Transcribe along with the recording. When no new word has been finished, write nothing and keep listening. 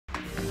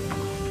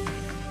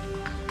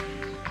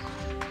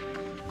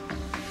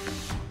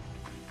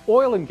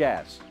Oil and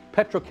gas,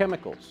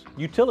 petrochemicals,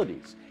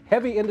 utilities,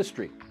 heavy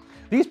industry.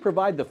 These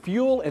provide the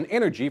fuel and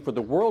energy for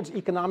the world's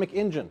economic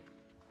engine.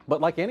 But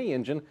like any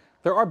engine,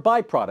 there are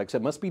byproducts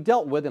that must be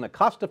dealt with in a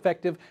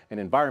cost-effective and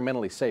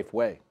environmentally safe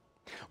way.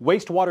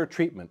 Wastewater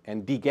treatment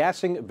and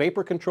degassing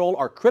vapor control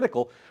are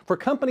critical for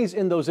companies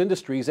in those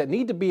industries that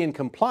need to be in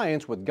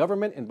compliance with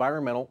government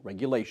environmental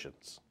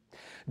regulations.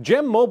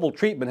 GEM Mobile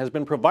Treatment has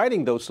been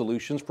providing those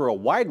solutions for a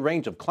wide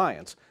range of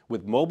clients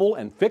with mobile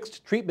and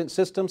fixed treatment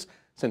systems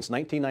since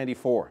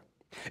 1994.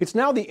 It's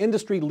now the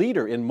industry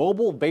leader in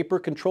mobile vapor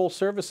control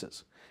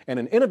services and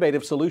an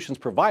innovative solutions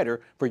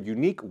provider for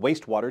unique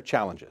wastewater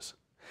challenges.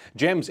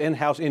 GEM's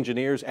in-house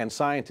engineers and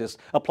scientists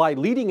apply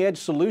leading-edge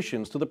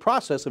solutions to the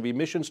process of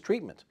emissions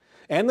treatment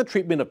and the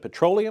treatment of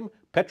petroleum,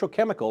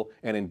 petrochemical,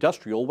 and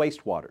industrial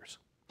wastewaters.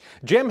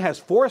 GEM has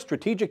 4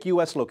 strategic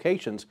U.S.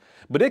 locations,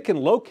 but it can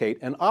locate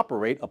and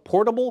operate a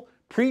portable,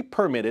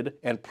 pre-permitted,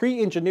 and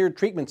pre-engineered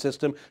treatment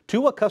system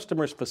to a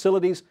customer's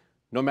facilities,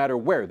 no matter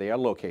where they are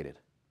located.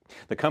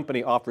 The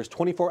company offers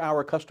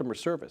 24-hour customer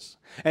service,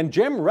 and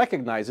GEM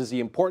recognizes the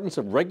importance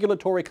of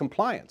regulatory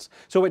compliance,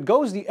 so it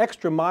goes the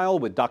extra mile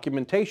with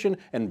documentation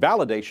and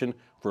validation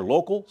for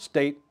local,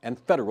 state, and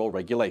federal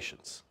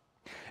regulations.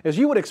 As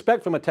you would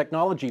expect from a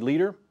technology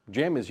leader,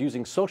 GEM is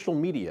using social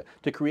media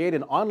to create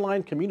an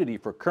online community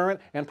for current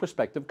and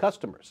prospective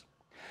customers.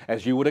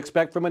 As you would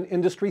expect from an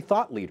industry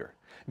thought leader,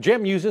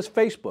 GEM uses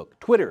Facebook,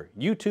 Twitter,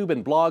 YouTube,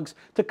 and blogs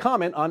to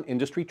comment on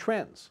industry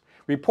trends,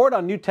 report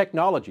on new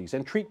technologies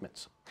and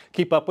treatments,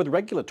 keep up with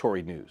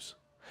regulatory news,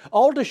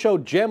 all to show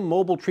GEM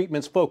Mobile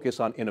Treatment's focus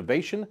on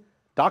innovation,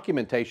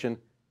 documentation,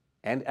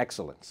 and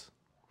excellence.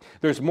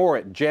 There's more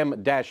at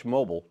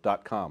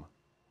gem-mobile.com.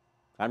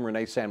 I'm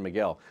Renee San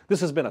Miguel. This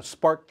has been a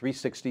Spark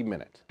 360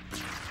 Minute.